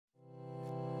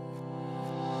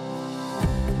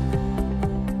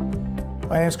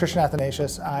My name is Christian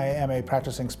Athanassious. I am a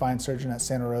practicing spine surgeon at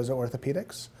Santa Rosa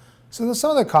Orthopedics. So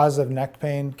some of the causes of neck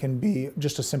pain can be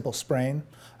just a simple sprain.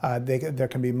 There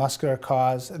can be muscular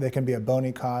cause, there can be a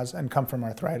bony cause, and come from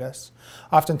arthritis.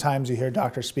 Oftentimes you hear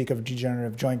doctors speak of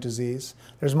degenerative joint disease.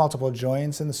 There's multiple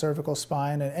joints in the cervical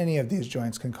spine, and any of these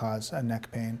joints can cause a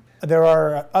neck pain. There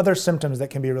are other symptoms that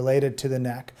can be related to the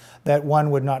neck that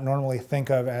one would not normally think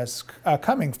of as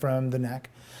coming from the neck,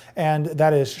 and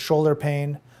that is shoulder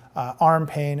pain, arm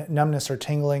pain, numbness or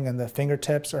tingling in the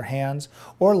fingertips or hands,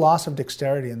 or loss of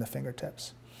dexterity in the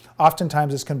fingertips.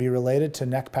 Oftentimes this can be related to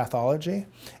neck pathology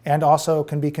and also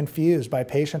can be confused by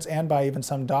patients and by even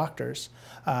some doctors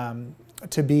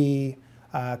to be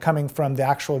coming from the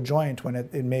actual joint when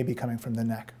it may be coming from the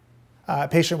neck. A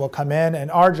patient will come in,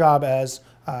 and our job as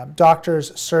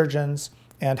doctors, surgeons,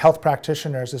 and health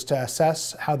practitioners is to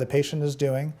assess how the patient is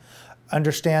doing,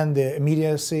 understand the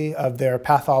immediacy of their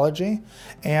pathology,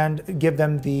 and give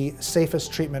them the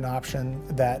safest treatment option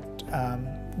that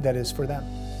is for them.